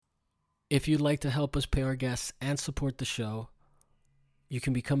If you'd like to help us pay our guests and support the show, you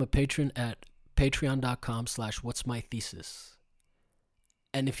can become a patron at patreon.com/whatsmythesis.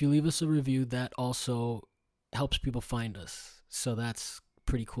 And if you leave us a review, that also helps people find us. So that's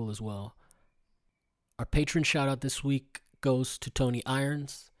pretty cool as well. Our patron shout out this week goes to Tony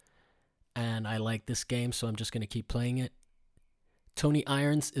Irons. And I like this game, so I'm just going to keep playing it. Tony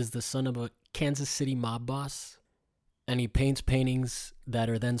Irons is the son of a Kansas City mob boss. And he paints paintings that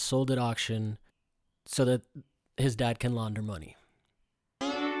are then sold at auction so that his dad can launder money.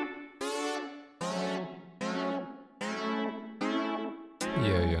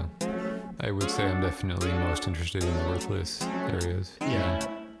 Yeah. I would say I'm definitely most interested in the worthless areas. Yeah.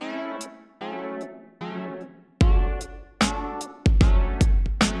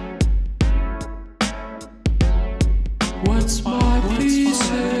 What's my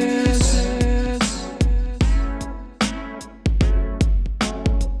thesis?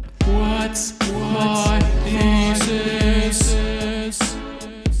 What's my thesis?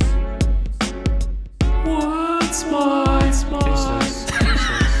 What's my thesis?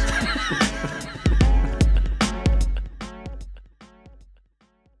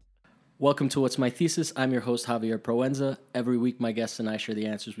 Welcome to What's My Thesis. I'm your host, Javier Proenza. Every week, my guests and I share the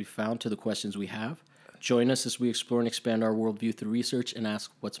answers we found to the questions we have. Join us as we explore and expand our worldview through research and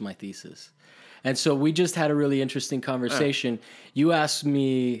ask, what's my thesis? And so we just had a really interesting conversation. You asked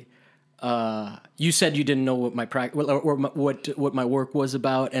me, you said you didn't know what my what my work was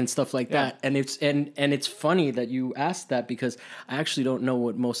about and stuff like that. And it's funny that you asked that because I actually don't know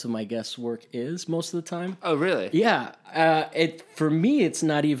what most of my guests' work is most of the time. Oh, really? Yeah. For me, it's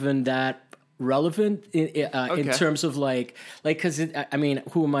not even that relevant in terms of like, cause I mean,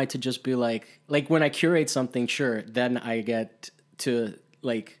 who am I to just be like when I curate something, sure. Then I get to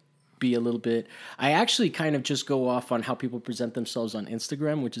like be a little bit, I actually kind of just go off on how people present themselves on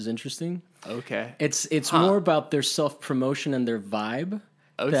Instagram, which is interesting. Okay. It's more about their self-promotion and their vibe.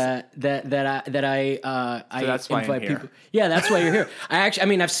 That I that's why invite I'm here. people. Yeah, that's why you're here. I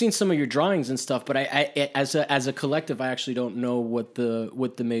mean, I've seen some of your drawings and stuff, but I as a collective, I actually don't know what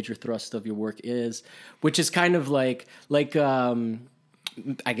the major thrust of your work is, which is kind of like I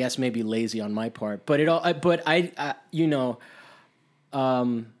guess maybe lazy on my part, but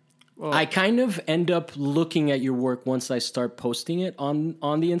I kind of end up looking at your work once I start posting it on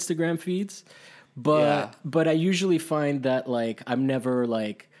the Instagram feeds. But I usually find that like I'm never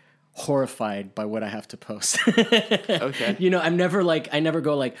like horrified by what I have to post. Okay. I never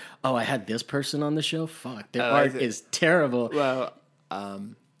go like, oh, I had this person on the show. Fuck, their art is terrible. Well,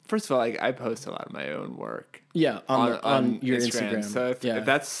 first of all, I post a lot of my own work. Yeah, on your Instagram. So if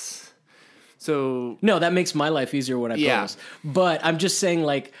that's no, that makes my life easier when I post. But I'm just saying,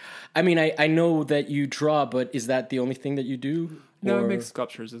 like, I mean, I know that you draw, but is that the only thing that you do? No, I Or make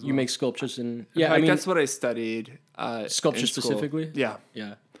sculptures as well. You make sculptures and I mean that's what I studied. Sculpture in school. specifically? Yeah.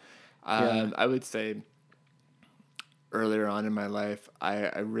 Yeah. I would say earlier on in my life,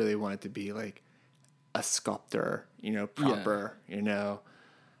 I really wanted to be like a sculptor, proper, and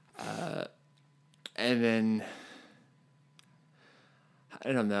then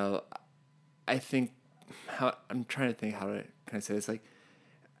I don't know. I think I'm trying to think how to kind of say this. Like,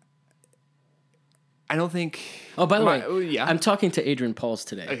 I don't think. Oh, by the way, I'm talking to Adrian Pauls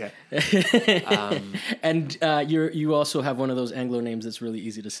today. Okay. And you also have one of those Anglo names that's really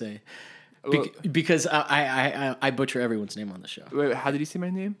easy to say, because I butcher everyone's name on the show. Wait, how did you say my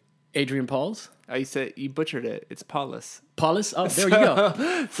name? Adrian Pauls. You butchered it. It's Paulus. Paulus? Oh, there you go.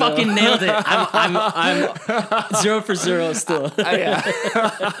 Fucking nailed it. I'm 0 for 0 still. Yeah.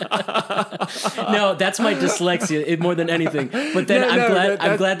 No, that's my dyslexia more than anything. But then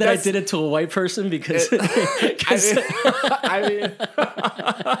I'm glad that I did it to a white person because I mean,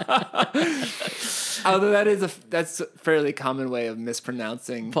 although that's a fairly common way of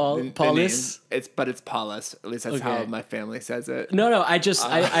mispronouncing Paulus. It's Paulus. At least that's how my family says it. No, I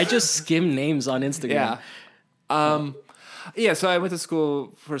just skim names on Instagram. Yeah. So I went to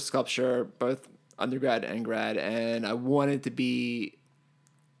school for sculpture, both undergrad and grad, and I wanted to be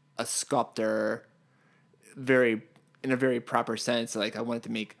a sculptor in a very proper sense. Like I wanted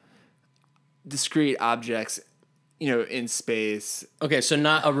to make discrete objects, in space. Okay, so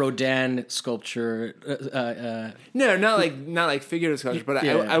not a Rodin sculpture. No, not like figurative sculpture, but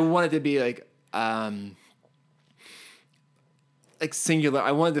I wanted to be like singular.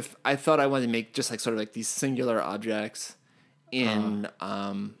 I thought I wanted to make just like sort of like these singular objects in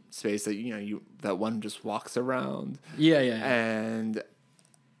space that that one just walks around. Yeah. And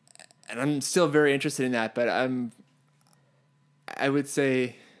I'm still very interested in that, but I would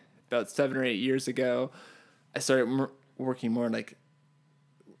say about 7 or 8 years ago, I started working more in like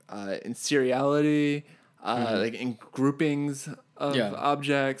in seriality, like in groupings of Yeah.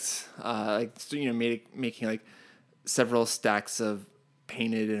 objects, like so, making like several stacks of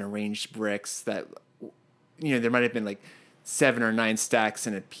painted and arranged bricks that there might have been like 7 or 9 stacks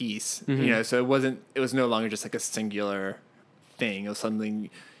in a piece. So it was no longer just like a singular thing. It was something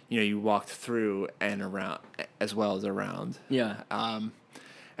you walked through and around as well as around. Yeah.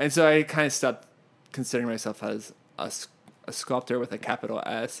 And so I kind of stopped considering myself as a sculptor with a capital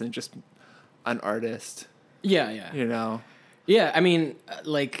S and just an artist, Yeah. Yeah. I mean,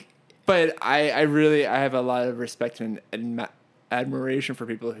 like, but I have a lot of respect and admiration for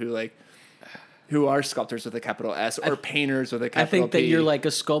people who are sculptors with a capital S or painters with a capital I think that P. you're like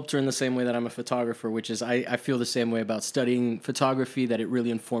a sculptor in the same way that I'm a photographer, which is I feel the same way about studying photography, that it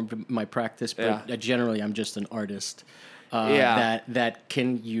really informed my practice. But generally, I'm just an artist that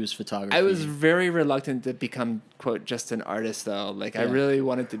can use photography. I was very reluctant to become, quote, just an artist, though. Like, I really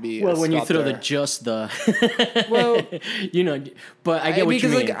wanted to be well, a when sculptor. you throw the just the, Well, but I get what you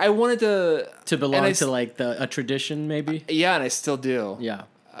mean. Like, I wanted to belong to like a tradition, maybe. Yeah, and I still do. Yeah.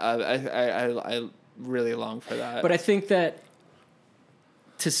 I really long for that. But I think that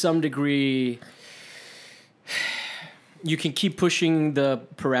to some degree, you can keep pushing the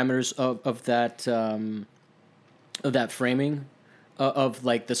parameters of that framing of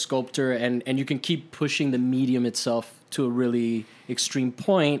like the sculptor, and you can keep pushing the medium itself to a really extreme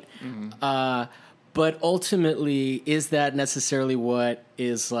point. But ultimately, is that necessarily what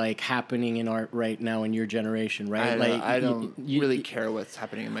is like happening in art right now in your generation? Right? I don't really care what's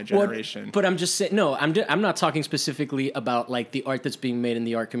happening in my generation. But I'm just saying, no, I'm not talking specifically about like the art that's being made in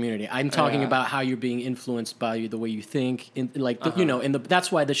the art community. I'm talking about how you're being influenced by the way you think,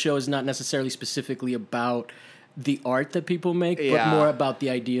 that's why the show is not necessarily specifically about the art that people make, but more about the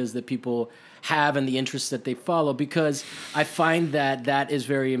ideas that people have and the interests that they follow, because I find that is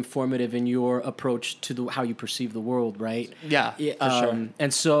very informative in your approach to how you perceive the world, right? Yeah, for sure.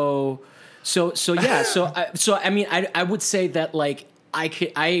 And so I mean, I would say that like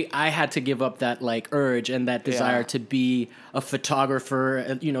I had to give up that like urge and that desire to be a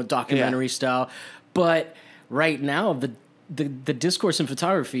photographer, documentary style, but right now the discourse in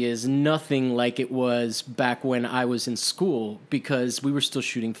photography is nothing like it was back when I was in school, because we were still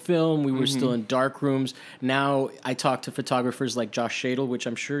shooting film, we were still in dark rooms. Now I talk to photographers like Josh Shadle, which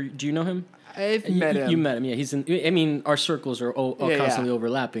I'm sure, do you know him? I've met him. You met him, yeah. He's our circles are all constantly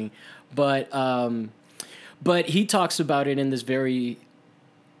overlapping, but he talks about it in this very,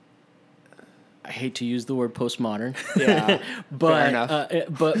 I hate to use the word postmodern. Yeah, but fair enough.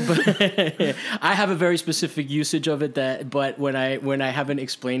 But I have a very specific usage of it but when I haven't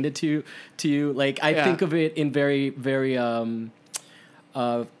explained it to you, like I think of it in very very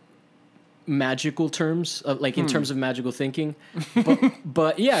magical terms, like in terms of magical thinking.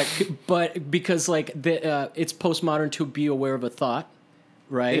 but because like it's postmodern to be aware of a thought,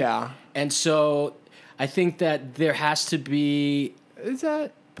 right? Yeah. And so I think that there has to be. Is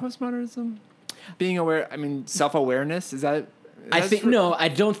that postmodernism? Being aware, I mean, self-awareness, is that... I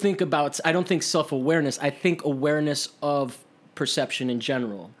don't think self-awareness. I think awareness of perception in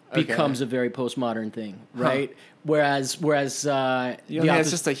general becomes a very postmodern thing, right? Whereas you don't think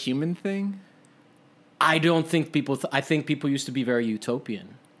it's just a human thing? I don't think I think people used to be very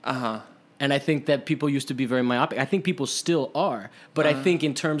utopian. And I think that people used to be very myopic. I think people still are. But I think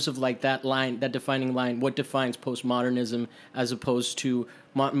in terms of like that defining line, what defines postmodernism as opposed to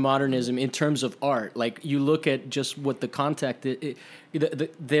modernism in terms of art, like you look at just what the context,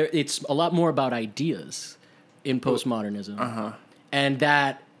 it's a lot more about ideas in postmodernism. And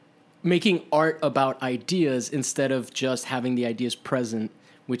that making art about ideas instead of just having the ideas present,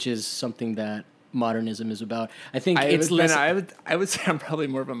 which is something that modernism is about. I think I would say I'm probably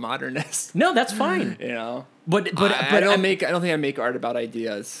more of a modernist. No, that's fine. But I don't think I make art about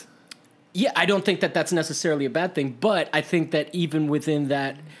ideas. Yeah, I don't think that that's necessarily a bad thing, but I think that even within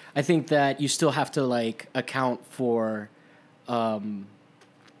that, I think that you still have to like account for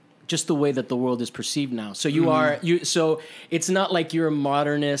just the way that the world is perceived now. So so it's not like you're a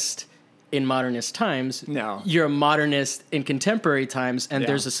modernist in modernist times. No. You're a modernist in contemporary times, and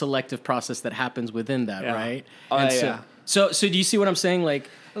there's a selective process that happens within that, right? So do you see what I'm saying? Like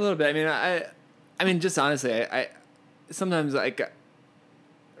a little bit. I mean, just honestly, I sometimes like,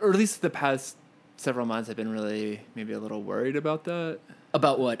 or at least the past several months, I've been really maybe a little worried about that.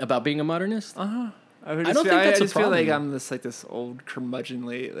 About what? About being a modernist? I don't think that's a I just feel problem. like I'm this old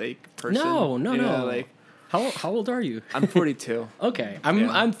curmudgeonly like person. No. Like, how old are you? I'm 42. Okay,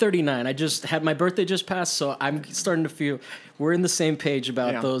 I'm 39. I just had my birthday just passed, so I'm starting to feel we're in the same page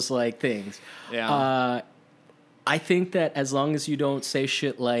about those like things. Yeah. I think that as long as you don't say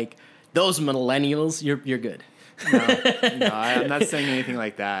shit like those millennials, you're good. No, I'm not saying anything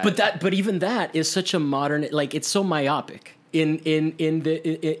like that. But even that is such a modern, like, it's so myopic in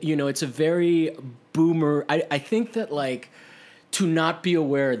the you know, it's a very boomer. I think that, like, to not be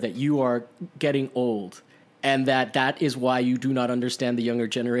aware that you are getting old and that is why you do not understand the younger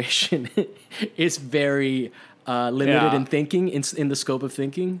generation is very limited in thinking, in the scope of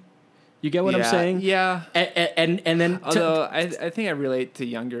thinking. You get what I'm saying? Yeah. And then although I think I relate to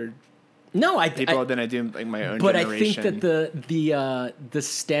younger people than I do like my own but generation. I think that the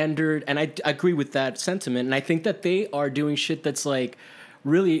standard, and I agree with that sentiment, and I think that they are doing shit that's like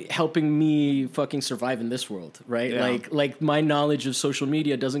really helping me fucking survive in this world, right? Yeah. Like my knowledge of social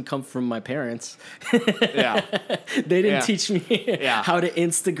media doesn't come from my parents. Yeah. They didn't teach me how to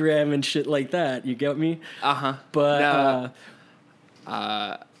Instagram and shit like that. You get me? Uh-huh. But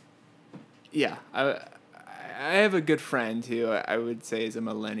yeah, I have a good friend who I would say is a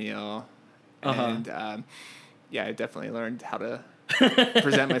millennial, and I definitely learned how to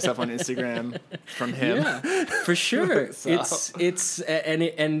present myself on Instagram from him. Yeah, for sure. So. It's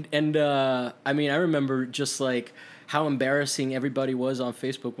I mean, I remember just like how embarrassing everybody was on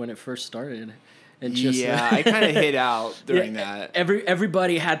Facebook when it first started. And just I kind of hid out during that.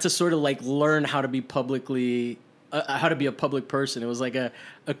 Everybody had to sort of like learn how to be publicly. How to be a public person. It was like a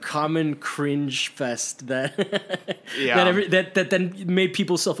common cringe fest that that then made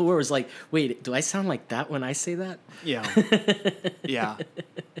people self-aware. It was like, wait, do I sound like that when I say that? Yeah. Yeah.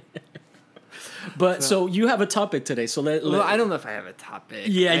 But so you have a topic today. So well, I don't know if I have a topic.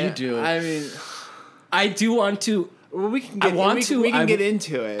 Yeah, you do. I mean, I do want to. Well, we can get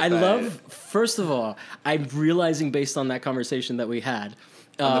into it. I love. First of all, I'm realizing based on that conversation that we had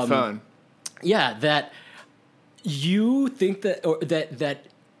on the phone. Yeah, that. You think that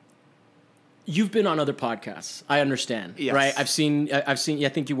you've been on other podcasts. I understand, yes. Right? I've seen. I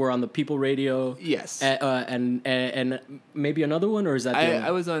think you were on the People Radio. Yes. And maybe another one, or is that? I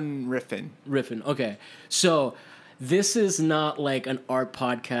was on Riffin. Okay, so this is not like an art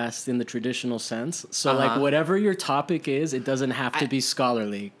podcast in the traditional sense. So like whatever your topic is, it doesn't have to be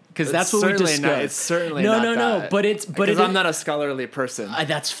scholarly. Because that's what we discussed. It's certainly not no. But I'm not a scholarly person.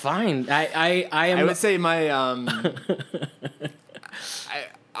 That's fine. I am. I would say my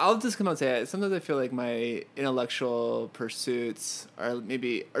I'll just come out and say it. Sometimes I feel like my intellectual pursuits are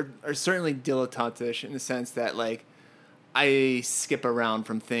certainly dilettantish in the sense that like I skip around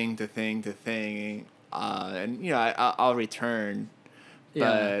from thing to thing to thing, and you know I'll return,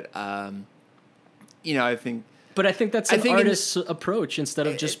 but you know I think. But I think that's an artist's approach instead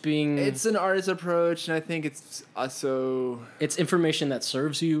of just being... It's an artist's approach, and I think it's also... It's information that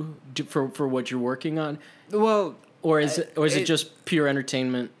serves you for what you're working on? Well... Or is it just pure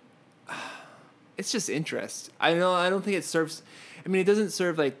entertainment? It's just interest. I don't think it serves... I mean, it doesn't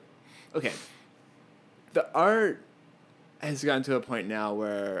serve, like... Okay. The art has gotten to a point now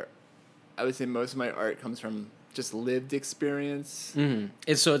where I would say most of my art comes from... just lived experience. Mm-hmm.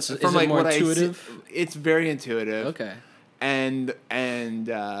 Is it like more intuitive? It's very intuitive. Okay. And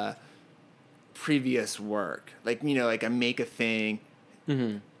previous work, like you know, like I make a thing,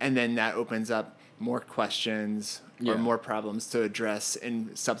 and then that opens up more questions or more problems to address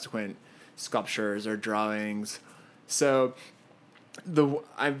in subsequent sculptures or drawings. So,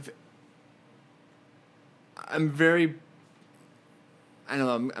 I'm very. I don't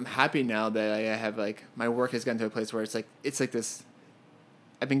know. I'm happy now that I have like my work has gotten to a place where it's like this.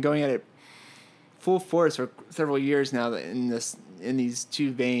 I've been going at it full force for several years now in these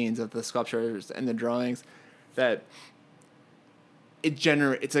two veins of the sculptures and the drawings, that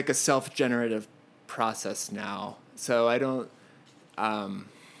it's like a self-generative process now. So I don't.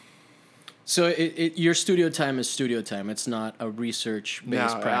 So your studio time is studio time. It's not a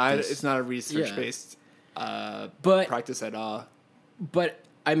research-based practice. It's not a research-based practice at all. But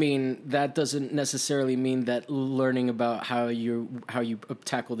I mean, that doesn't necessarily mean that learning about how you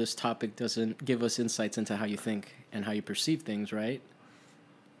tackle this topic doesn't give us insights into how you think and how you perceive things, right?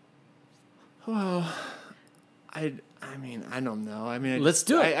 Well, I mean, I don't know. I mean, let's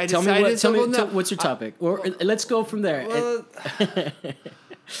do it. Tell me what's your topic, or let's go from there. Well,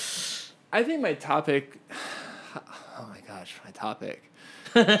 I think my topic. Oh my gosh, my topic.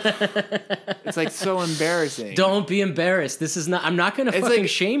 It's like so embarrassing. Don't be embarrassed. This is not. I'm not going to fucking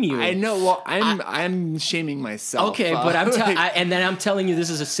shame you. I know. Well, I'm shaming myself. Okay, but and then I'm telling you this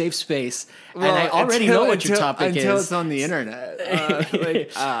is a safe space, and I already know what your topic is until it's on the internet.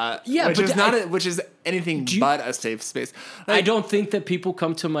 Which is anything but a safe space. I don't think that people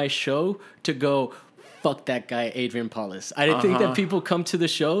come to my show to go, fuck that guy, Adrian Paulus. I think that people come to the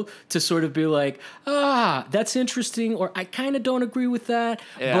show to sort of be like, that's interesting, or I kind of don't agree with that.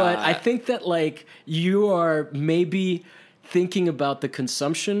 Yeah. But I think that like you are maybe thinking about the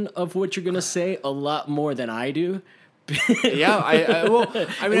consumption of what you're gonna say a lot more than I do. Yeah,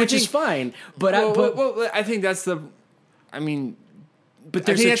 I mean, which is fine. But I think that's the. I mean, but I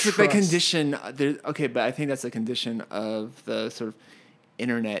there's think a that's the trust. condition. But I think that's the condition of the sort of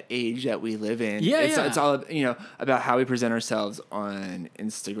internet age that we live in. Yeah, It's all, about how we present ourselves on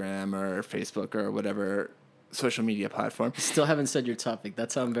Instagram or Facebook or whatever social media platform. Still haven't said your topic.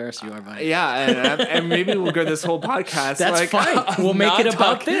 That's how embarrassed you are by it. Yeah, and maybe we'll go this whole podcast. That's like, fine. We'll make it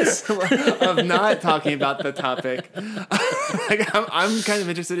about this. of not talking about the topic. Like, I'm kind of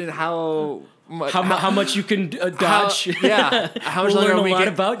interested in how much you can dodge. How much We'll longer learn a we lot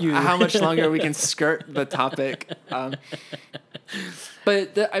can, about you. How much longer we can skirt the topic.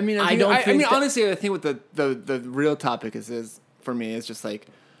 But honestly, I think what the real topic is for me is just like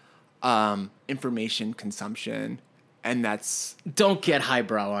information consumption, and that's Don't get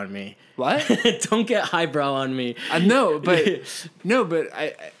highbrow on me. what. Don't get highbrow on me. No, but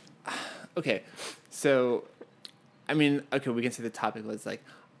I okay. So, I mean, okay, we can say the topic was like,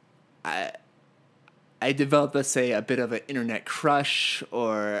 I developed, let's say, a bit of an internet crush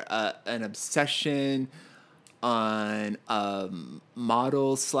or an obsession on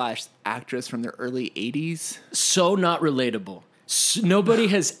model / actress from the early 80s. So not relatable. Nobody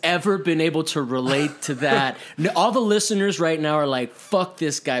has ever been able to relate to that. All the listeners right now are like, fuck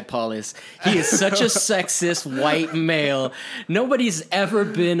this guy, Paulus. He is such a sexist white male. Nobody's ever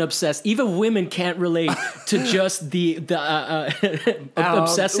been obsessed. Even women can't relate to just the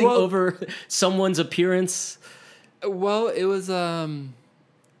obsessing over someone's appearance. Well, it was, I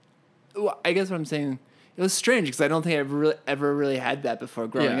guess what I'm saying, it was strange because I don't think I've ever really had that before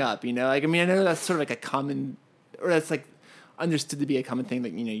growing Yeah. up, Like, I mean, I know that's sort of like a common, or that's like understood to be a common thing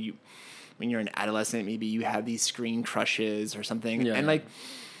that, you, when you're an adolescent, maybe you have these screen crushes or something. Yeah. And like,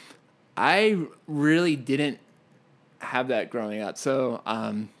 I really didn't have that growing up. So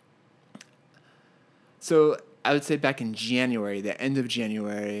I would say back in January, the end of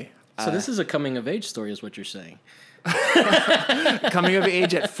January. So this is a coming of age story is what you're saying. Coming of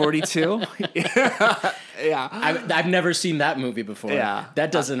age at 42. Yeah. I've never seen that movie before. Yeah.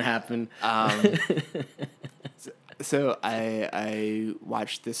 That doesn't happen. So I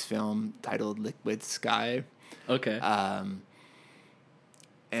watched this film titled Liquid Sky. Okay.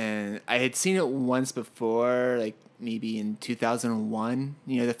 And I had seen it once before, like maybe in 2001.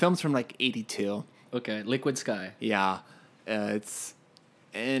 The film's from like 82. Okay. Liquid Sky. Yeah.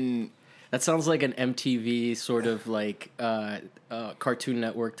 And That sounds like an MTV sort of like Cartoon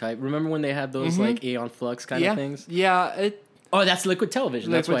Network type. Remember when they had those like Aeon Flux kind of things? Yeah. Oh, that's Liquid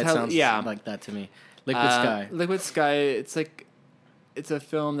Television. That's why it sounds yeah. like that to me. Liquid Sky. Liquid Sky. It's a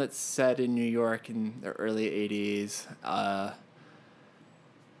film that's set in New York in the early 80s.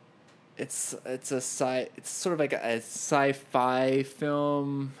 It's sort of like a sci-fi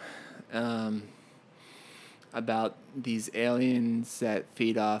film about these aliens that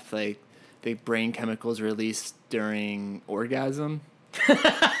feed off like the brain chemicals released during orgasm.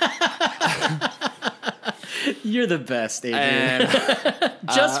 You're the best, Adrian.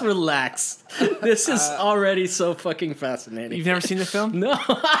 Just relax. This is already so fucking fascinating. You've never seen the film? No.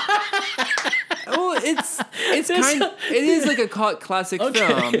 Well, it is like a classic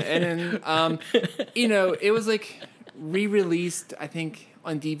film, and it was like re-released, I think,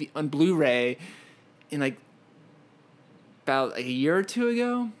 on Blu-ray in like about a year or two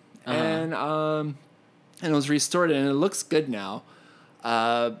ago, and it was restored and it looks good now.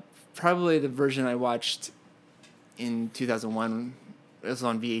 Probably the version I watched in 2001, it was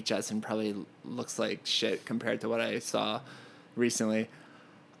on VHS and probably looks like shit compared to what I saw recently.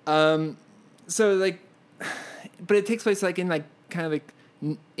 So like, but it takes place like in like kind of like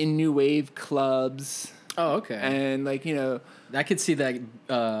in new wave clubs. Oh, okay. And like, I could see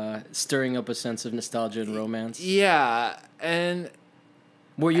that stirring up a sense of nostalgia and romance. Yeah. And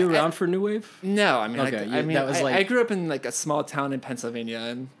were you around for New Wave? no, I mean, Okay, I grew up in like a small town in Pennsylvania,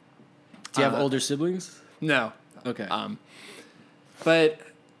 and Do you have older siblings? no. Okay. But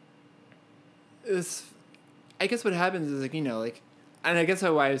I guess what happens is like, and I guess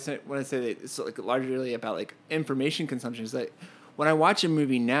why when I say that it's like largely about like information consumption is that when I watch a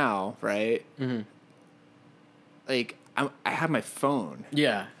movie now, right? Mm-hmm. Like I have my phone.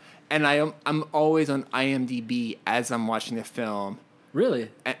 Yeah. And I'm always on IMDb as I'm watching the film. Really?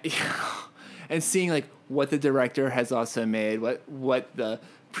 And seeing like what the director has also made, what the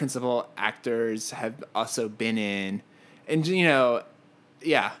principal actors have also been in, and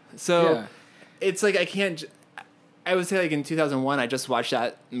yeah. So it's like I can't. I would say like in 2001, I just watched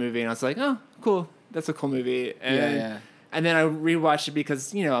that movie and I was like, oh, cool, that's a cool movie. And, Yeah. And then I rewatched it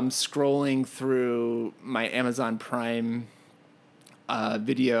because I'm scrolling through my Amazon Prime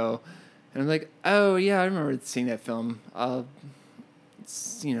video, and I'm like, oh yeah, I remember seeing that film.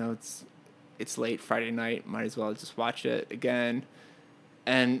 It's late Friday night, might as well just watch it again.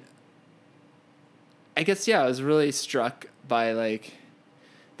 And I guess I was really struck by like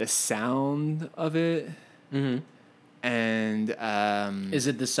the sound of it. Mm-hmm. And Is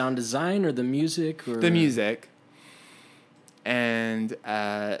it the sound design or the music or the music, and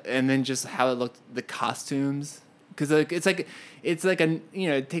then just how it looked, the costumes, because like it's like a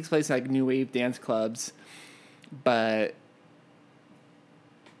it takes place in like new wave dance clubs, but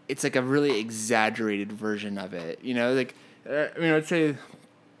it's like a really exaggerated version of it. I'd say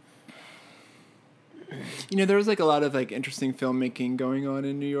there was like a lot of like interesting filmmaking going on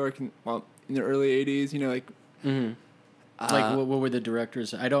in New York in the early 80s. Mm-hmm. Like what were the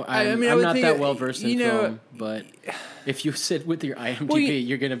directors? I'm would not think that well versed in know, film, but if you sit with your IMDb,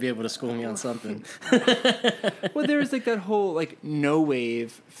 you're gonna be able to school me on something. Well, there was like that whole like no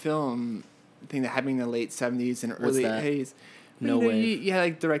wave film thing that happened in the late 70s and early 80s. No wave. You had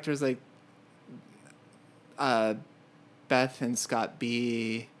like directors like Beth and Scott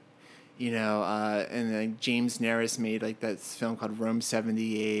B. And like James Nares made like that film called Rome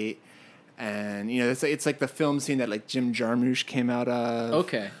 78. And it's like the film scene that like Jim Jarmusch came out of.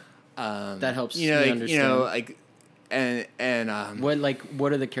 Okay, that helps me understand.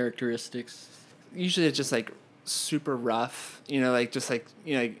 What are the characteristics? Usually it's just like super rough.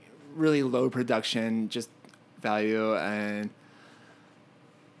 Like really low production, just value, and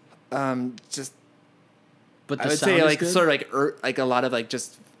just. But the I would sound say is like good? sort of like a lot of like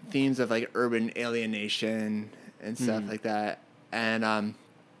just themes of like urban alienation and stuff like that, and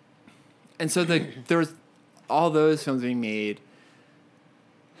so there was all those films being made,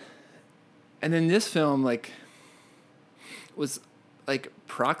 and then this film like was like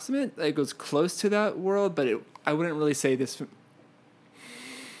proximate, like it was close to that world, but I wouldn't really say this.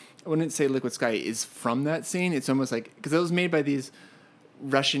 I wouldn't say Liquid Sky is from that scene. It's almost like because it was made by these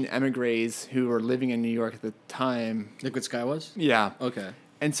Russian emigres who were living in New York at the time. Liquid Sky was? Yeah. Okay.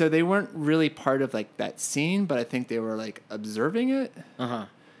 And so they weren't really part of like that scene, but I think they were like observing it. Uh-huh.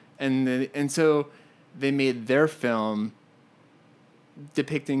 And so they made their film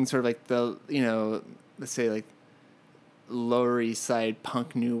depicting sort of like the, let's say like Lower East Side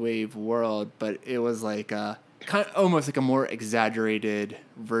punk new wave world, but it was like kind of almost like a more exaggerated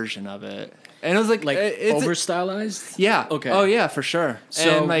version of it. And it was like it's over stylized? Yeah. Okay. Oh yeah, for sure.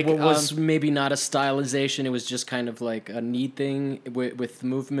 So and like what was maybe not a stylization, it was just kind of like a neat thing with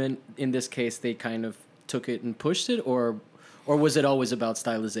movement. In this case, they kind of took it and pushed it, or was it always about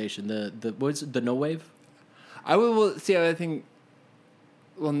stylization? The no wave? I think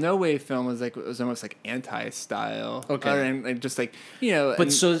no wave film was almost like anti-style. Okay. And like, just like, But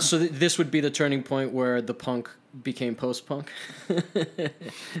this would be the turning point where the punk became post-punk?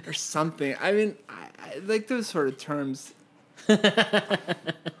 or something. I mean, I like those sort of terms.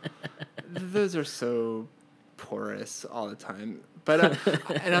 Those are so porous all the time. But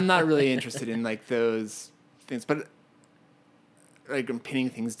and I'm not really interested in like those things. But like I'm pinning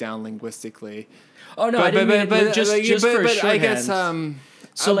things down linguistically. Oh no, I didn't mean just for but I shorthand. guess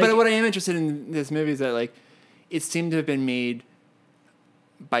like, but what I am interested in this movie is that like it seemed to have been made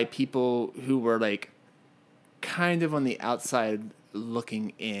by people who were like kind of on the outside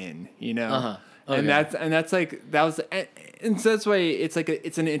looking in, Uh-huh. Okay. and that's like that was, and so that's why it's like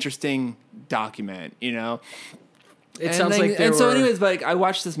it's an interesting document, It and sounds like so anyways, like I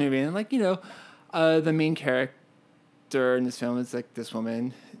watched this movie and like the main character in this film is like this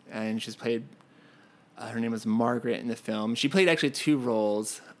woman, and she's played. Her name was Margaret in the film. She played actually two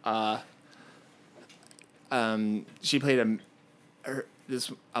roles. She played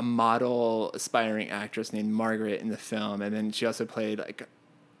a model aspiring actress named Margaret in the film, and then she also played like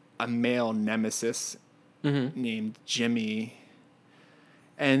a male nemesis named Jimmy.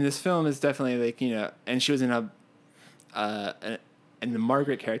 And this film is definitely like and she was in and the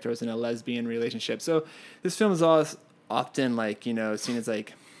Margaret character was in a lesbian relationship. So this film is often like seen as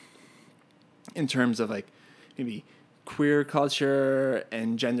like, in terms of like maybe queer culture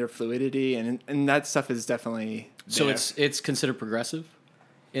and gender fluidity, and that stuff is definitely there. So it's considered progressive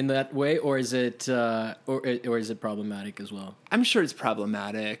in that way, or is it or is it problematic as well? I'm sure it's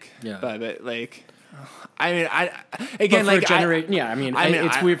problematic. Yeah. But like, I mean, again, but for like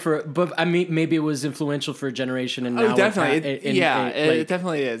it's weird but I mean maybe it was influential for a generation, and now definitely, it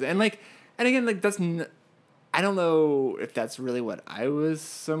definitely is, and again, like I don't know if that's really what I was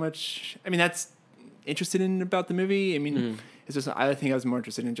so much. I mean, that's interested in about the movie. I mean, it's just I think I was more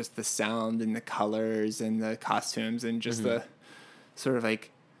interested in just the sound and the colors and the costumes and just the sort of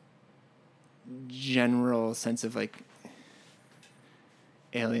like general sense of like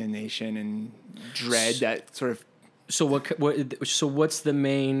alienation and dread that sort of. So what's the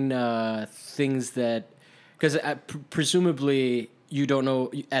main things that? Because presumably you don't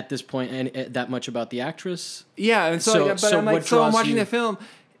know at this point that much about the actress. Yeah, and so I'm watching you? the film,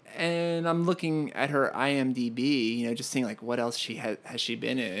 and I'm looking at her IMDb, you know, just seeing like what else has she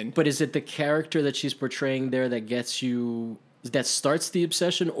been in. But is it the character that she's portraying there that gets you, that starts the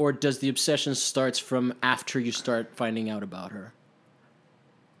obsession, or does the obsession starts from after you start finding out about her?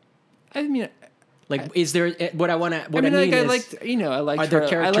 I mean, like, is there what I want to? What I mean, like, is, I liked, you know, I liked. Are there her,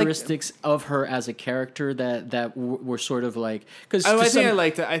 characteristics of her as a character that were sort of like? Because I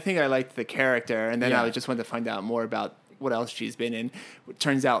think I liked the character, and then Yeah. I just wanted to find out more about what else she's been in. It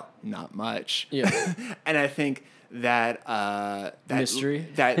turns out, not much. Yeah. And I think that Mystery?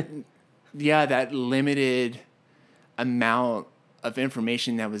 that limited amount of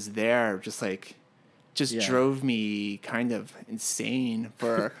information that was there just drove me kind of insane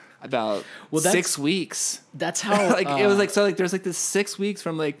for about 6 weeks. That's how It was like there's like this 6 weeks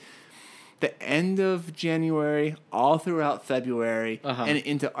from like the end of January all throughout February and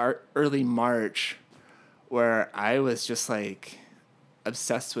into early March, where I was just like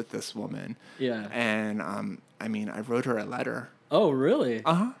obsessed with this woman. Yeah. And I mean, I wrote her a letter. Oh, really?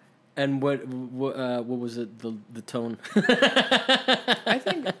 Uh-huh. And what was it? The tone? I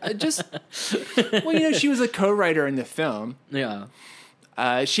think well, you know, she was a co-writer in the film. Yeah.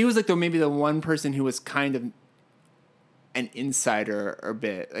 She was like maybe the one person who was kind of an insider a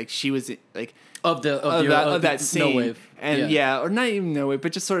bit. Like she was like Of that scene. No Wave. And or not even No Wave,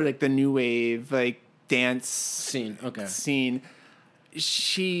 but just sort of like the new wave like dance Scene. Okay. Scene.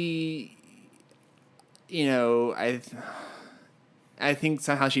 She, you know, I think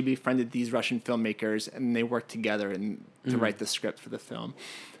somehow she befriended these Russian filmmakers, and they worked together to write the script for the film.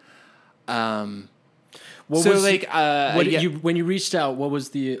 When you reached out, what was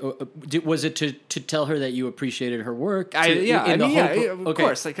the? Was it to tell her that you appreciated her work? Of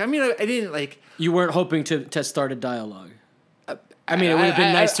course. Like, I mean, I didn't like. You weren't hoping to start a dialogue. I mean, it would have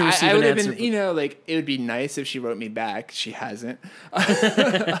been nice to receive an answer. You know, like it would be nice if she wrote me back. She hasn't.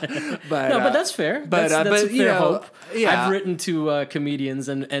 But that's fair. That's a fair hope. Yeah. I've written to comedians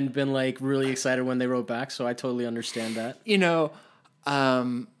and been like really excited when they wrote back, so I totally understand that. You know,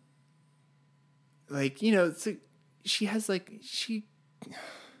 like, you know, so she has like she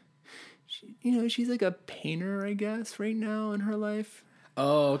you know, she's like a painter, I guess, right now in her life.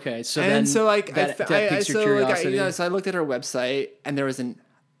 Oh, okay. So and then so like that piques your curiosity. So I looked at her website, and there was an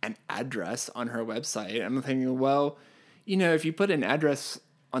address on her website. I'm thinking, well, you know, if you put an address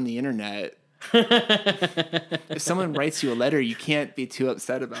on the internet, if someone writes you a letter, you can't be too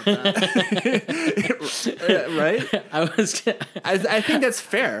upset about that, right? I think that's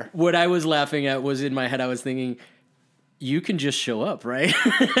fair. What I was laughing at was in my head. I was thinking, you can just show up, right?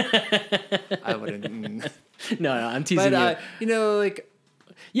 I wouldn't. No, I'm teasing you. You know, like.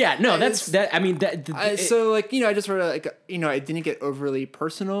 Yeah, no, that's that. I mean, so like, you know, I just sort of like, you know, I didn't get overly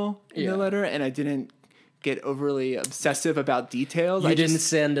personal in the letter, and I didn't get overly obsessive about details. You didn't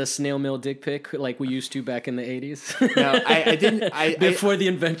send a snail mail dick pic like we used to back in the 80s. No, I didn't. Before the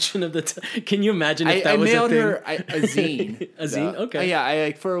invention of the. Can you imagine if that was a thing? I mailed her a zine. A zine, okay. Yeah, I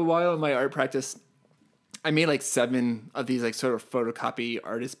like for a while in my art practice, I made like 7 of these like sort of photocopy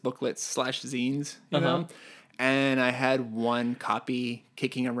artist booklets / zines, you know. And I had 1 copy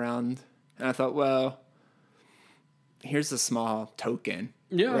kicking around, and I thought, well, here's a small token,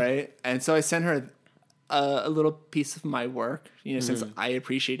 right? And so I sent her a little piece of my work, you know, since I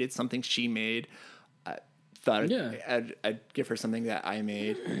appreciated something she made. I thought I'd give her something that I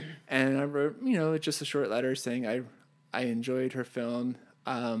made, and I wrote, you know, just a short letter saying I enjoyed her film,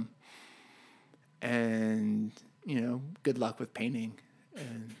 and you know, good luck with painting,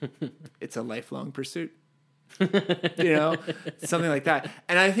 and it's a lifelong pursuit. You know, something like that.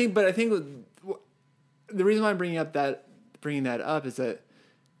 And I think the reason why I'm bringing that up is that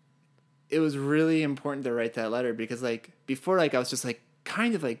it was really important to write that letter, because like before, like I was just like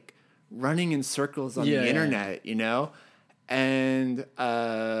kind of like running in circles on the internet, you know, and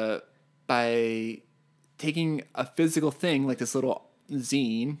by taking a physical thing like this little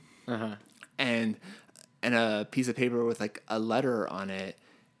zine and a piece of paper with like a letter on it,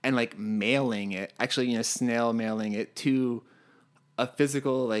 and like mailing it, actually, you know, snail mailing it to a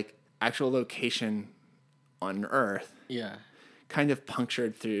physical, like actual location on Earth. Yeah. Kind of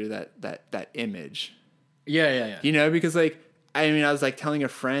punctured through that image. Yeah. You know, because like, I mean, I was like telling a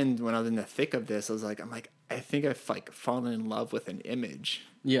friend when I was in the thick of this, I think I've like fallen in love with an image.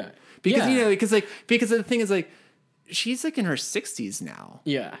 Yeah. Because, yeah. because the thing is like, she's like in her 60s now.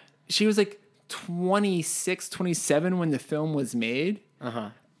 Yeah. She was like 26, 27 when the film was made.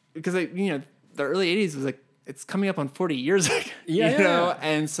 Because like, you know, the early 80s was like, it's coming up on 40 years. Yeah. You know?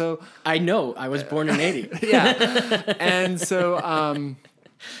 And so. I know. I was born in 80. Yeah. And so,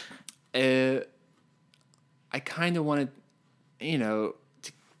 I kind of wanted, you know,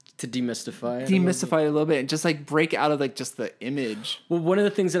 To demystify it. demystify it a little bit and just like break out of like just the image. Well, one of the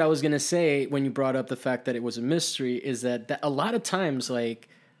things that I was going to say when you brought up the fact that it was a mystery is that a lot of times, like,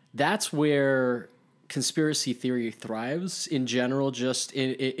 that's where conspiracy theory thrives in general, just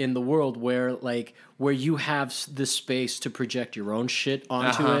in the world where you have the space to project your own shit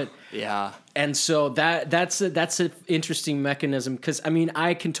onto it. Yeah. And so that's an interesting mechanism, because I mean,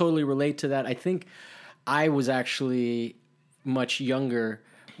 I can totally relate to that. I think I was actually much younger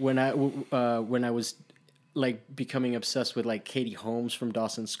when I was like becoming obsessed with like Katie Holmes from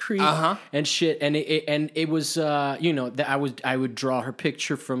Dawson's Creek and shit, and it was you know, that I would draw her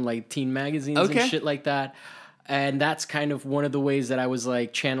picture from like teen magazines and shit like that, and that's kind of one of the ways that I was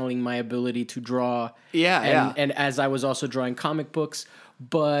like channeling my ability to draw. And as I was also drawing comic books,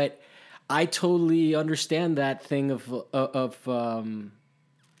 but I totally understand that thing of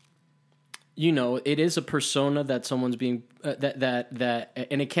you know, it is a persona that someone's being that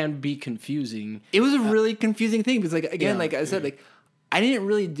and it can be confusing. It was a really confusing thing because, like, again, Yeah. like I said, like I didn't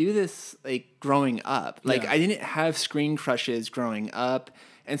really do this like growing up. Like Yeah. I didn't have screen crushes growing up,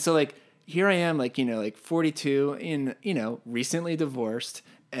 and so like here I am, like, you know, like 42 and, you know, recently divorced,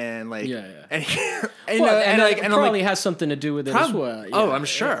 and like Yeah. and, Well, and it I'm probably like, has something to do with it as well. Oh, I'm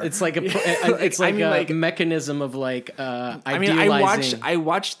sure. It's like it's I like mean, a like- mechanism of like I mean, idealizing. I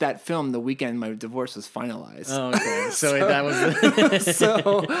watched that film the weekend my divorce was finalized. Oh, okay. So that was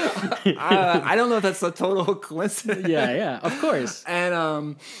So I don't know if that's a total coincidence. yeah, of course.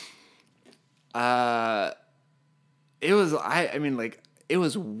 And it was I mean, like, it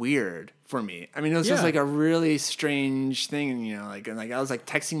was weird for me. I mean, it was just Yeah. like a really strange thing, and you know, like, and like I was like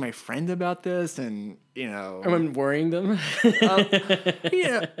texting my friend about this, and you know, I'm worrying them.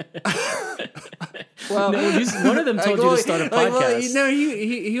 yeah. Well, No, one of them told you to start a podcast. Well, you know,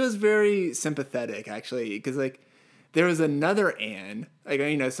 he was very sympathetic actually, because like there was another Anne, like,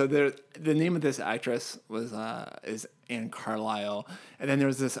 you know, so the name of this actress was is Anne Carlisle, and then there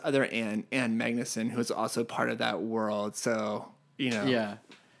was this other Anne Magnuson, who was also part of that world. So, you know, Yeah.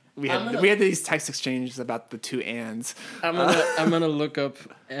 we had these text exchanges about the two Annes. I'm gonna look up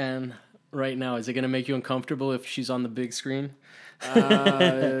Anne right now. Is it gonna make you uncomfortable if she's on the big screen?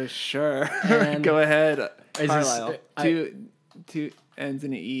 Sure, And go ahead. this- Carlisle, I- two N's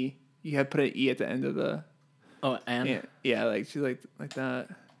and an E. You had put an E at the end of the. Oh, Anne. Yeah, like she's like that.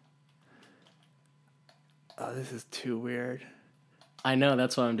 Oh, this is too weird. I know,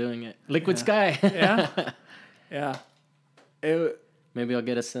 that's why I'm doing it. Liquid Sky. Yeah, yeah. Maybe I'll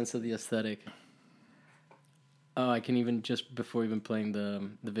get a sense of the aesthetic. Oh, I can even just before even playing the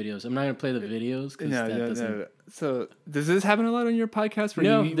videos. I'm not gonna play the videos because No. So does this happen a lot on your podcast where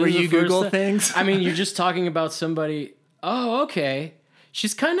No, you, this where is the you first Google ti- things? I mean, you're just talking about somebody. Oh, okay.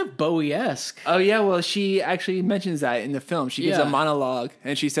 She's kind of Bowie-esque. Oh yeah, well she actually mentions that in the film. She gives Yeah. a monologue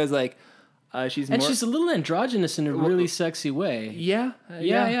and she says like, she's And more, she's a little androgynous in a really sexy way. yeah.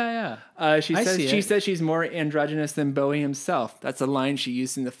 She I says see she it. says she's more androgynous than Bowie himself. That's a line she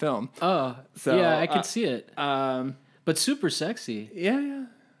used in the film. Oh, So, yeah, I could see it. Um, But super sexy. yeah.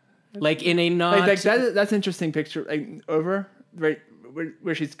 Like in a not... Like that's an interesting picture. Like over right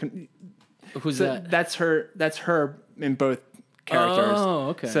where she's. Who's So that? that's her in both characters. Oh,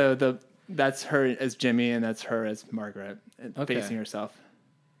 okay. So that's her as Jimmy and that's her as Margaret Okay. facing herself.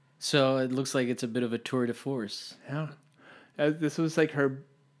 So it looks like it's a bit of a tour de force. Yeah, this was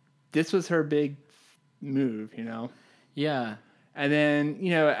her big move, you know. Yeah. And then,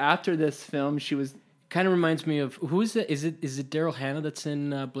 you know, after this film, she was. Kind of reminds me of... Who is it? Is it Daryl Hannah that's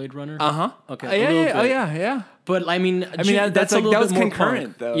in Blade Runner? Okay. Yeah, a little yeah. Oh bit. yeah. But I mean, that's a like little that bit was more concurrent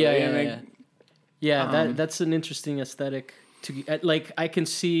punk. though. Yeah. Yeah, that's an interesting aesthetic. Like, I can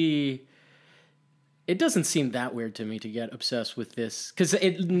see. It doesn't seem that weird to me to get obsessed with this because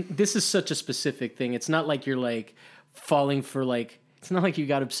this is such a specific thing. It's not like you're like falling for like. It's not like you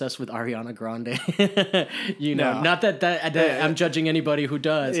got obsessed with Ariana Grande. You know, No. not that I'm judging anybody who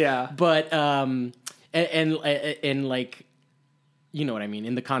does. Yeah. But and like, you know what I mean,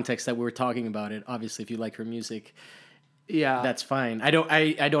 in the context that we were talking about it. Obviously, if you like her music. Yeah. that's fine. I don't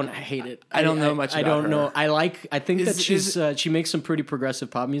hate it. I don't know much I about don't know. her. I think that Is- she makes some pretty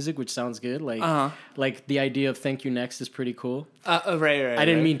progressive pop music, which sounds good. Like the idea of "Thank You Next" is pretty cool. Right. I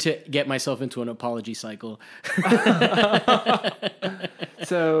didn't mean to get myself into an apology cycle.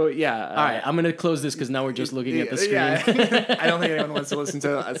 So yeah. All right, I'm gonna close this because now we're just looking at the screen. Yeah. I don't think anyone wants to listen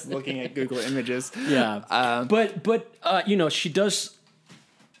to us looking at Google Images. Yeah. But she does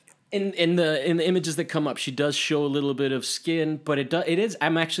in the images that come up, she does show a little bit of skin, but it is.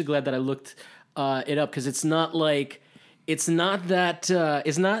 I'm actually glad that I looked it up because it's not that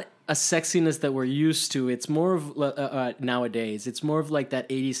it's not a sexiness that we're used to. It's more of nowadays. It's more of like that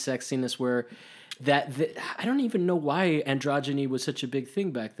 80s sexiness where that I don't even know why androgyny was such a big thing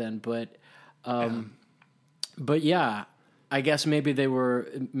back then, but yeah, I guess maybe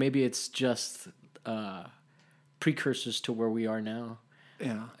it's just precursors to where we are now.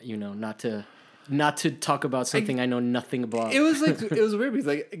 Yeah. Not to talk about something I know nothing about. It was weird because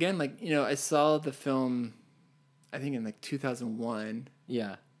like again, like, I saw the film I think in like 2001.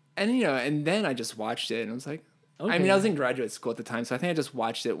 Yeah. And and then I just watched it and I was like, Okay. I mean, I was in graduate school at the time, so I think I just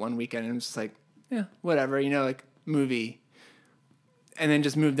watched it one weekend and I was just like, yeah, whatever, like movie. And then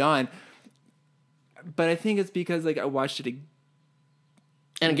just moved on. But I think it's because like I watched it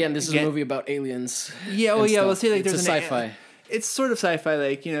And again, this is a movie about aliens. Yeah, and we'll stuff. say like It's there's a an sci-fi. It's sort of sci-fi,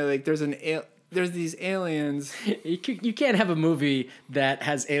 like like there's these aliens. You can't have a movie that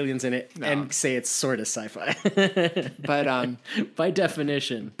has aliens in it and say it's sort of sci-fi. But by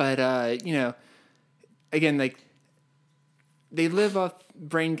definition. But again, like they live off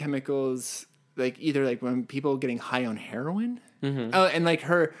brain chemicals, like either like when people getting high on heroin. Mm-hmm. Oh, and like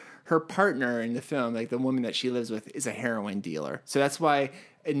her partner in the film, like the woman that she lives with, is a heroin dealer. So that's why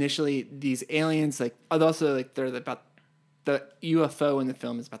initially these aliens, like, also like they're about. The UFO in the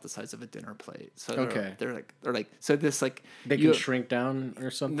film is about the size of a dinner plate. So they're like so this like they can shrink down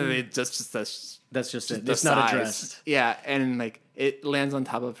or something. That's just it. The It's not size. addressed. Yeah, and like it lands on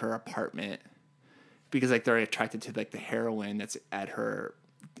top of her apartment because like they're attracted to like the heroin that's at her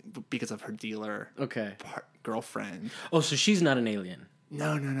because of her dealer. Okay. Girlfriend. Oh, so she's not an alien.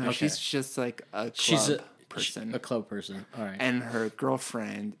 No. Okay. She's just like a club person. A club person. All right. And her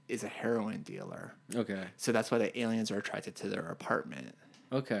girlfriend is a heroin dealer. Okay. So that's why the aliens are attracted to their apartment.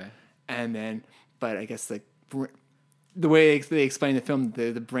 Okay. And then, but I guess like the way they explain the film,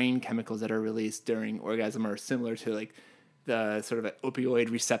 the brain chemicals that are released during orgasm are similar to like the sort of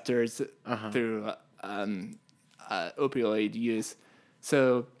opioid receptors through opioid use.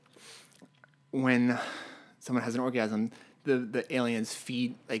 So when someone has an orgasm, the aliens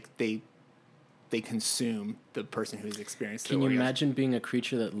feed, like they consume the person who's experienced the Can you orgasm. imagine being a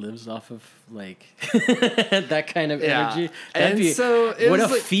creature that lives off of like that kind of energy? That'd And be so it what a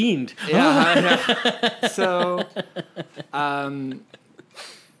was like- fiend. Yeah.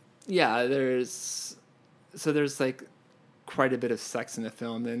 So, there's like quite a bit of sex in the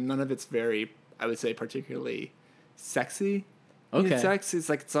film, and none of it's very, I would say, particularly sexy. Okay. Sex is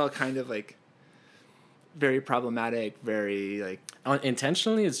like it's all kind of like very problematic, very like.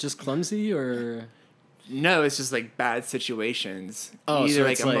 Intentionally, it's just clumsy, or No, it's just like bad situations. Oh, Either so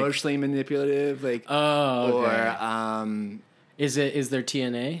like it's like- emotionally manipulative, like okay. or Is there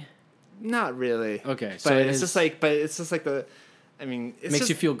TNA? not really. Okay, but so it it's is- just like, the. I mean, it's Makes just,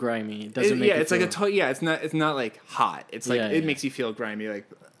 you feel grimy. It doesn't make yeah, you it's feel, like it's not like hot. It's like Yeah, it yeah. makes you feel grimy, like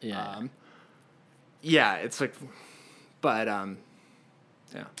Yeah. yeah, it's like, but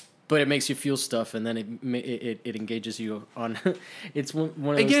yeah. but it makes you feel stuff, and then it engages you on. It's one of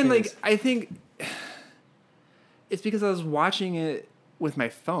those Again, things. like I think it's because I was watching it with my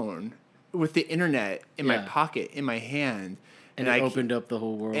phone, with the internet in my Yeah. pocket, in my hand, and I it opened up the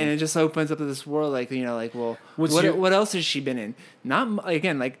whole world. and it just opens up to this world, like well, What's what your- what else has she been in? Not not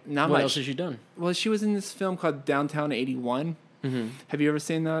what much. else has she done? Well, she was in this film called Downtown '81. Mm-hmm. Have you ever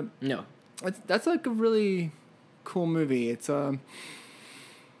seen that? No. That's like a really cool movie. It's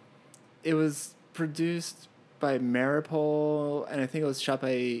it was produced by Maripol, and I think it was shot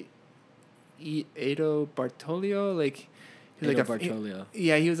by Edo Bartolio. Like he was Edo like Bartolio.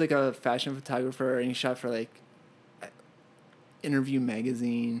 he was like a fashion photographer, and he shot for like Interview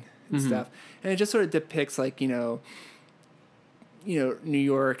magazine and stuff. And it just sort of depicts like New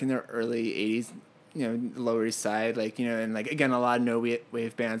York in the early '80s, Lower East Side, like and like again a lot of no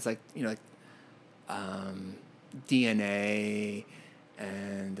wave bands like DNA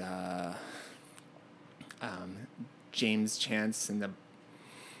and James Chance and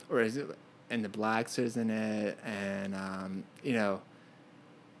the Blacks is in it, and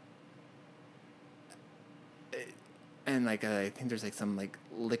and like I think there's like some like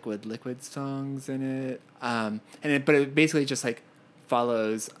liquid songs in it. But it basically just like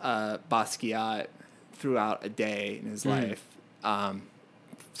follows Basquiat throughout a day in his life,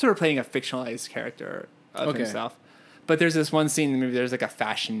 sort of playing a fictionalized character of himself. But there's this one scene in the movie. There's like a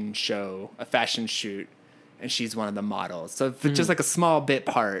fashion shoot, and she's one of the models. So just like a small bit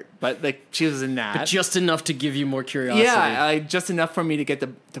part, but like she was in that. But just enough to give you more curiosity. Yeah, like just enough for me to get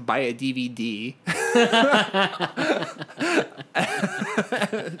to buy a DVD.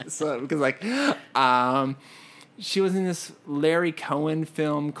 So because like, she was in this Larry Cohen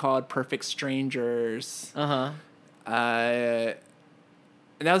film called Perfect Strangers. And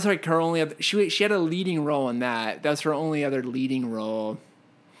that was like her only other. She had a leading role in that. That was her only other leading role.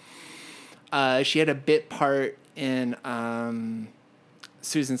 She had a bit part in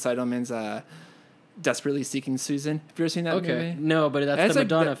Susan Seidelman's Desperately Seeking Susan. Have you ever seen that movie? No, but that's the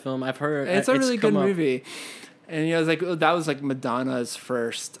Madonna film. I've heard it's a really good movie. And it was like that was like Madonna's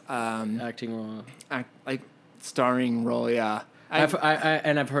first acting role, like starring role. Yeah,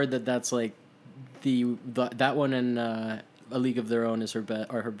 I've heard that that's like that one and A League of Their Own is her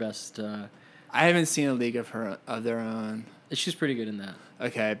best. I haven't seen A League of Their Own. She's pretty good in that.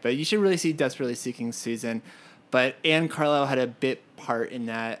 Okay, but you should really see Desperately Seeking Susan. But Anne Carlisle had a bit part in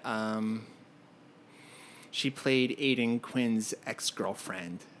that. She played Aidan Quinn's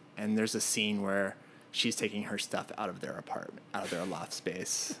ex-girlfriend, and there's a scene where she's taking her stuff out of their apartment, out of their loft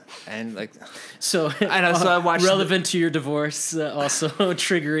space, and like. So I watched relevant to your divorce, also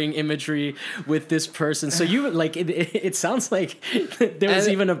triggering imagery with this person. So you like it sounds like there was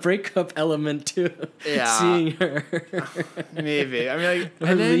even a breakup element to seeing her. Maybe I mean like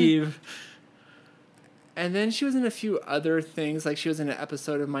her leave. And then she was in a few other things, like she was in an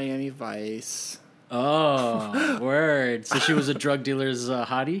episode of Miami Vice. Oh, word! So she was a drug dealer's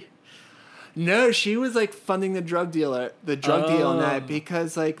hottie. No, she was like funding the drug deal in that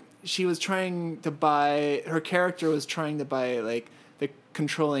because like she was trying to buy. Her character was trying to buy like the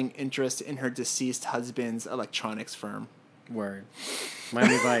controlling interest in her deceased husband's electronics firm. Word.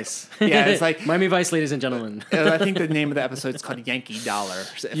 Miami Vice. Yeah, it's like Miami Vice, ladies and gentlemen. I think the name of the episode is called Yankee Dollar.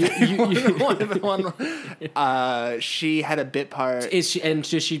 She had a bit part.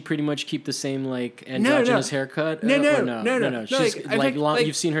 Does she pretty much keep the same like androgynous haircut? No. She's long.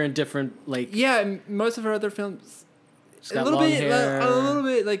 You've seen her in different like. Yeah, most of her other films. A little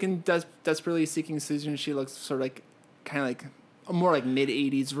bit like in Desperately Seeking Susan. She looks sort of like kind of like a more like mid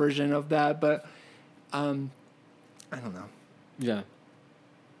 '80s version of that, but I don't know. Yeah.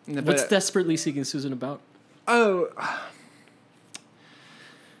 What's Desperately Seeking Susan about? Oh,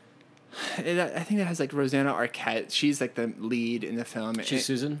 I think it has like Rosanna Arquette. She's like the lead in the film. She's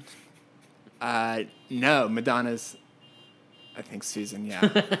Susan? No, Madonna's. I think Susan. Yeah.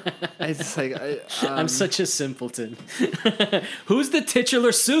 It's just like I'm such a simpleton. Who's the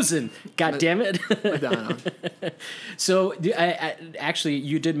titular Susan? God damn it, Madonna. So, actually,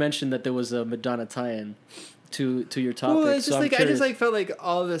 you did mention that there was a Madonna tie-in to your topic. Well, it's just so like I just like felt like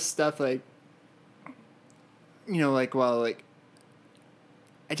all this stuff like, you know, like like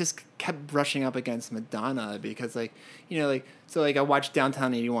I just kept brushing up against Madonna because like, you know, like so like I watched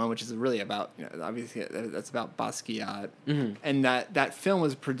Downtown 81, which is really about, you know, obviously that's about Basquiat, and that film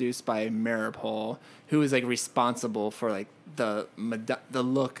was produced by Maripol, who was like responsible for like the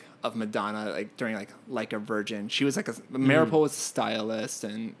look of Madonna like during like a Virgin. She was like Maripol was a stylist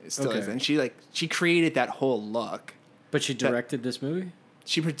and still is, and she created that whole look. But she directed this movie?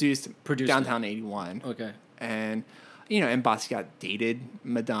 She produced Downtown 81. Okay. And you know, and Basquiat dated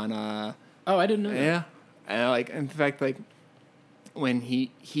Madonna. Oh, I didn't know that. Yeah. And like in fact like when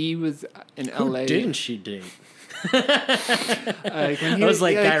he was in LA. Who didn't she date? I was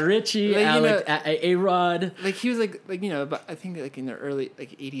like Guy Ritchie, like, A-Rod. Like he was like you know, but I think like in the early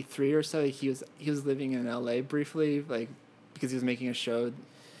like 83 or so, he was living in LA briefly, like because he was making a show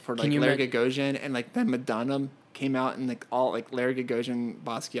for like Larry Gagosian, and like then Madonna came out, and like all like Larry Gagosian,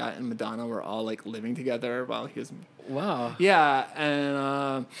 Basquiat, and Madonna were all like living together while he was. Wow. Yeah,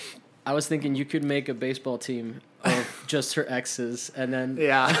 and I was thinking you could make a baseball team of just her exes, and then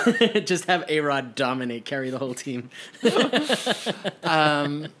just have A-Rod carry the whole team.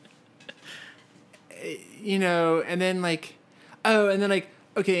 You know, and then like,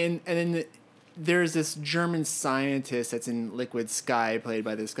 okay, and then there's this German scientist that's in Liquid Sky, played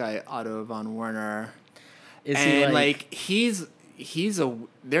by this guy Otto von Werner. Is he like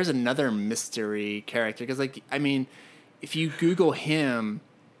there's another mystery character, because like I mean, if you Google him,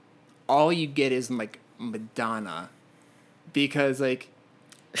 all you get is like Madonna, because like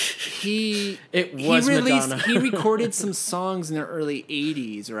he Madonna. He recorded some songs in the early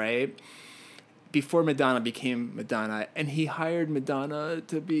 80s, right? before Madonna became Madonna, and he hired Madonna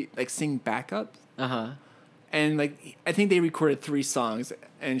to be like sing backup. And like I think they recorded 3 songs,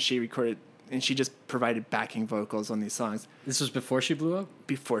 and she just provided backing vocals on these songs. This was before she blew up?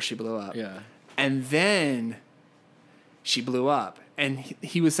 Before she blew up. Yeah. And then she blew up, and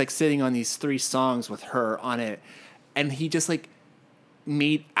he was like sitting on these 3 songs with her on it, and he just like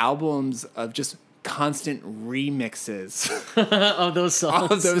made albums of just constant remixes Of those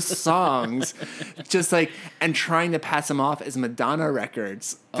songs. of those songs, just like, and trying to pass them off as Madonna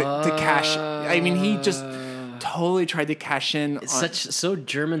records to cash. I mean, he just totally tried to cash in. So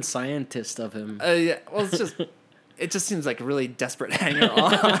German scientist of him. Yeah, well, it just seems like a really desperate hanger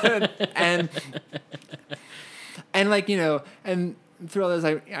on, and like, you know, and through all this,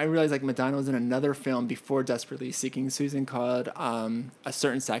 I realized like Madonna was in another film before Desperately Seeking Susan called A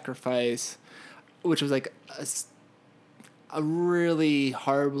Certain Sacrifice, which was like a really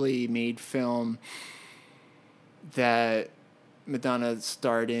horribly made film that Madonna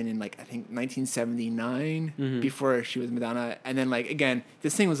starred in like I think 1979 before she was Madonna, and then like again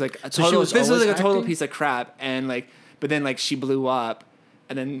this thing was like a So she total was this was always like a total acting? piece of crap, and like but then like she blew up,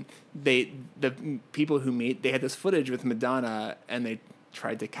 and then the people who they had this footage with Madonna, and they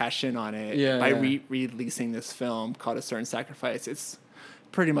tried to cash in on it by releasing this film called A Certain Sacrifice. It's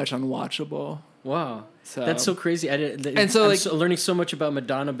pretty much unwatchable. Wow. So That's so crazy. And so, I'm like- learning so much about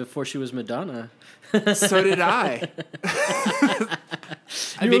Madonna before she was Madonna. So did I.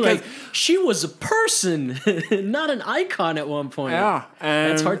 You were like, she was a person, not an icon at one point. Yeah,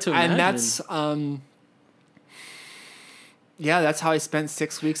 and That's hard to imagine. And that's that's how I spent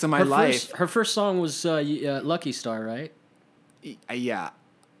 6 weeks of my Her life. her first song was Lucky Star, right? Yeah,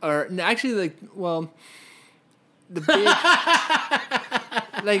 or no, actually, like, well, the big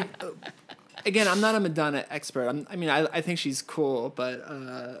like. Again, I'm not a Madonna expert. I think she's cool, but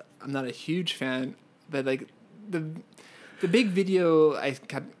I'm not a huge fan. But like the big video I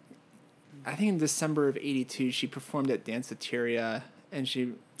think in December of '82 she performed at Danceteria, and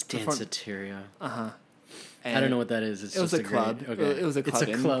she performed. Danceteria. And I don't know what that is. It's it was just a club. Okay. It was a club.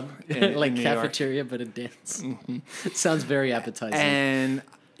 It's a club, in like New York. cafeteria, but a dance. Sounds very appetizing. And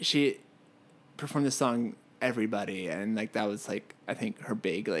she performed the song "Everybody," and like that was like I think her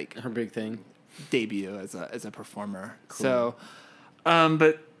big like Her big thing. debut as a performer. Cool. So,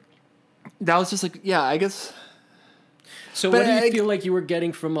 but that was just like I guess. So But what do you I- feel like you were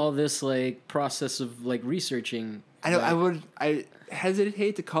getting from all this like process of like researching? I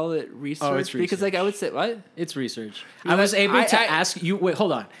hesitate to call it research, because like I would say what. It's research. Yeah, I was able to I- ask you. Wait,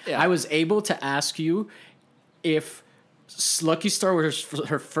 hold on. Yeah. I was able to ask you if Lucky Star was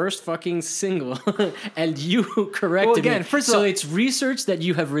her first fucking single, and you corrected Well, again, me. first of so all- it's research that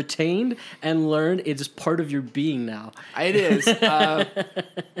you have retained and learned. It is part of your being now. It is.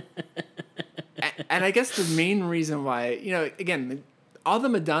 And I guess the main reason why, again, all the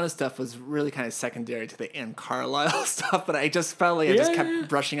Madonna stuff was really kind of secondary to the Anne Carlisle stuff, but I just felt like I just kept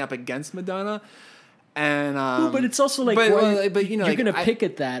brushing up against Madonna. And But it's also like, you're like, gonna pick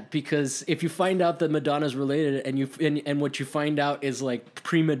at that because if you find out that Madonna's related and what you find out is like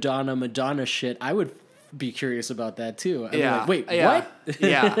pre-Madonna Madonna shit, I would be curious about that too. I'd be like, wait, what?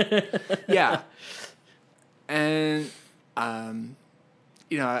 Yeah. And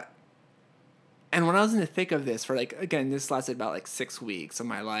and when I was in the thick of this for like, again, this lasted about like 6 weeks of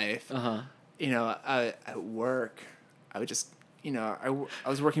my life. At work, I would just, I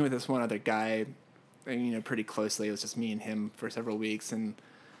was working with this one other guy, pretty closely. It was just me and him for several weeks, and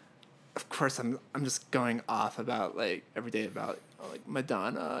of course I'm just going off about like every day about like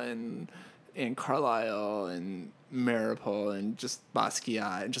Madonna and Carlisle and Maripol and just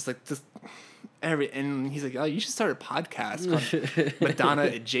Basquiat and just like this and he's like, oh, you should start a podcast called Madonna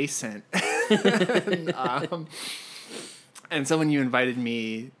Adjacent. And so when you invited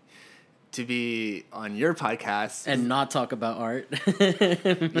me to be on your podcast And not talk about art.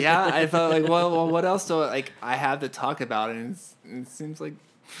 I felt like, well, what else do I have to talk about? And it seems like,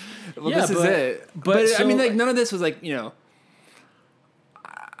 this is it. But so, I mean, like, none of this was like, you're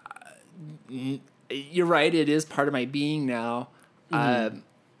right. It is part of my being now.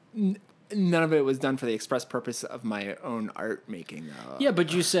 None of it was done for the express purpose of my own art making. Yeah,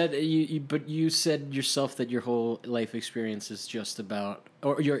 but you said you said yourself that your whole life experience is just about,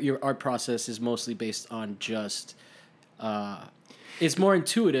 or your art process is mostly based on just. It's more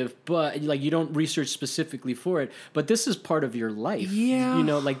intuitive, but like you don't research specifically for it. But this is part of your life. Yeah.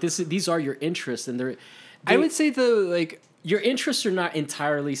 Like these are your interests, and I would say your interests are not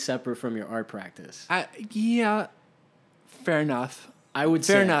entirely separate from your art practice. Fair enough. I would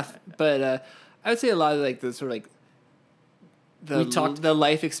say Fair enough, but I would say a lot of like the sort of like the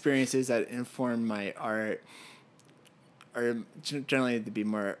life experiences that inform my art are generally to be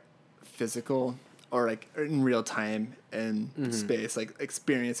more physical or like in real time and space, like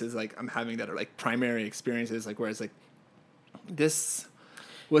experiences like I'm having that are like primary experiences, like whereas like this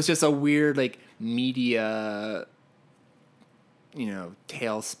was just a weird like media,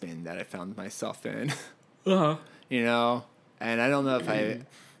 tailspin that I found myself in. Uh-huh. And I don't know if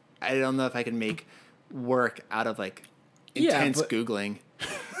I can make work out of like intense Googling.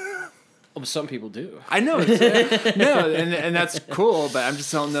 Well, some people do. I know. And that's cool, but I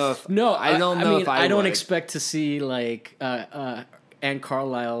just don't know if I don't expect to see like Anne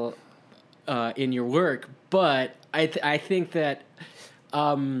Carlisle in your work, but I think that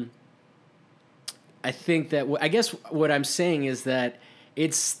I guess what I'm saying is that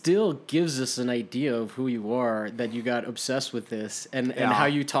it still gives us an idea of who you are, that you got obsessed with this and how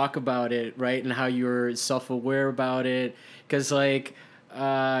you talk about it, right? And how you're self-aware about it. Because like,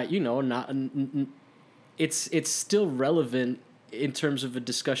 it's still relevant in terms of a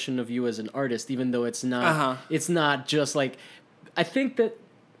discussion of you as an artist, even though it's not, it's not just like, I think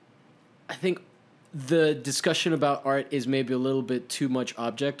the discussion about art is maybe a little bit too much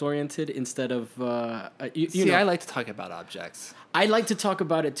object oriented instead of, I like to talk about objects. I like to talk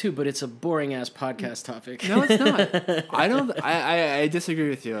about it too, but it's a boring ass podcast topic. No, it's not. I disagree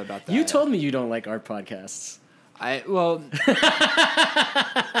with you about that. You told me you don't like art podcasts. I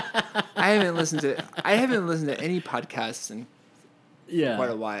haven't listened to any podcasts in quite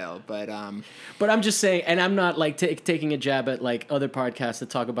a while, but I'm just saying, and I'm not like taking a jab at like other podcasts that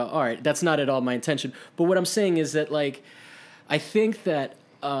talk about art. That's not at all my intention. But what I'm saying is that like, I think that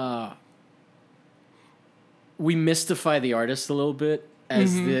we mystify the artist a little bit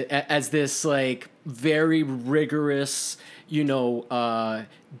as as this like very rigorous,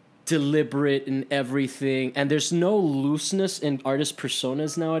 deliberate in everything, and there's no looseness in artist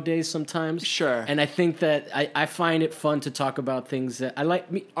personas nowadays sometimes. Sure. And I think that I find it fun to talk about things that I like.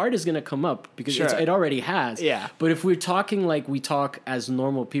 Art is going to come up because it already has. Yeah. But if we're talking like we talk as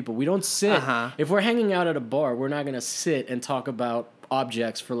normal people, we don't sit. If we're hanging out at a bar, we're not going to sit and talk about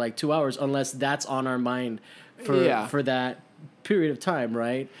objects for like 2 hours unless that's on our mind for that period of time,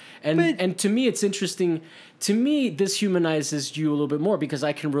 right? And to me, it's interesting. To me, this humanizes you a little bit more because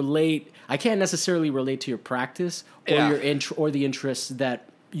I can relate. I can't necessarily relate to your practice or or the interests that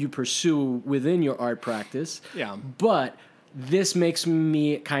you pursue within your art practice. Yeah. But this makes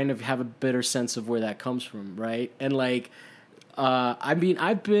me kind of have a better sense of where that comes from, right? And like, I've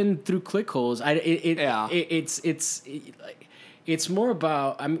been through click holes. It's more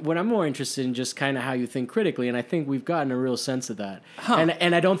about what I'm more interested in, just kind of how you think critically, and I think we've gotten a real sense of that.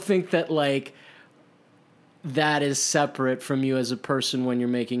 And I don't think that like that is separate from you as a person when you're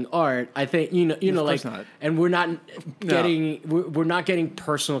making art. I think like, not. And we're not getting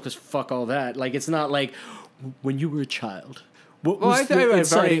personal because fuck all that. Like it's not like when you were a child. I've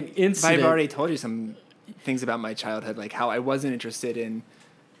already told you some things about my childhood, like how I wasn't interested in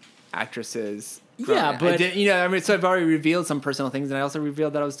actresses. Yeah, but so I've already revealed some personal things, and I also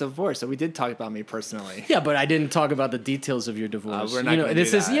revealed that I was divorced. So we did talk about me personally. Yeah, but I didn't talk about the details of your divorce. We're not gonna do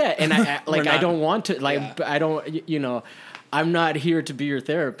that. And I don't want to. Like, I don't. I'm not here to be your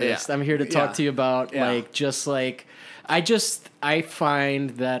therapist. Yeah. I'm here to talk to you about like just like I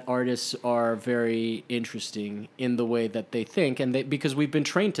find that artists are very interesting in the way that they think, and because we've been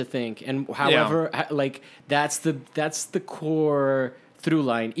trained to think, and however, like that's the core through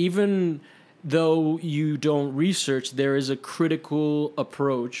line. Even though you don't research, there is a critical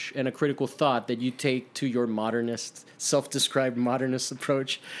approach and a critical thought that you take to your modernist, self-described modernist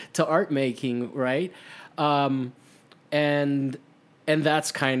approach to art making, right? And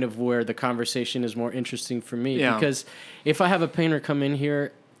that's kind of where the conversation is more interesting for me, because if I have a painter come in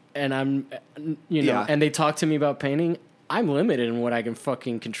here and I'm, and they talk to me about painting, I'm limited in what I can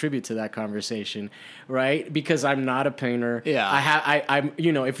fucking contribute to that conversation, right? Because I'm not a painter. Yeah. I'm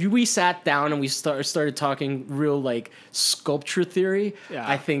if we sat down and we started talking real like sculpture theory,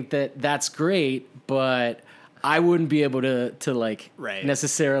 I think that's great, but I wouldn't be able to like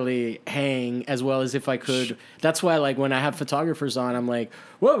necessarily hang as well as if I could. That's why like when I have photographers on, I'm like,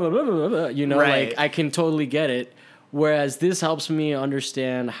 whoa, blah, blah, blah, blah, like I can totally get it. Whereas this helps me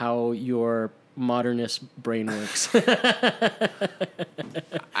understand how your modernist brain works. I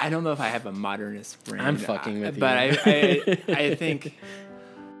don't know if I have a modernist brain. I'm fucking with you. But I think...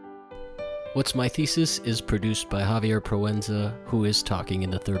 What's My Thesis is produced by Javier Proenza, who is talking in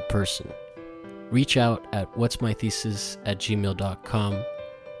the third person. Reach out at whatsmythesis@gmail.com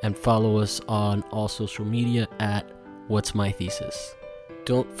and follow us on all social media at What's My Thesis.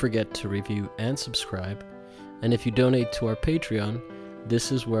 Don't forget to review and subscribe. And if you donate to our Patreon,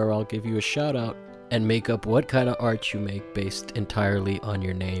 this is where I'll give you a shout out and make up what kind of art you make based entirely on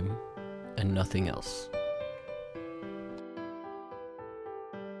your name and nothing else.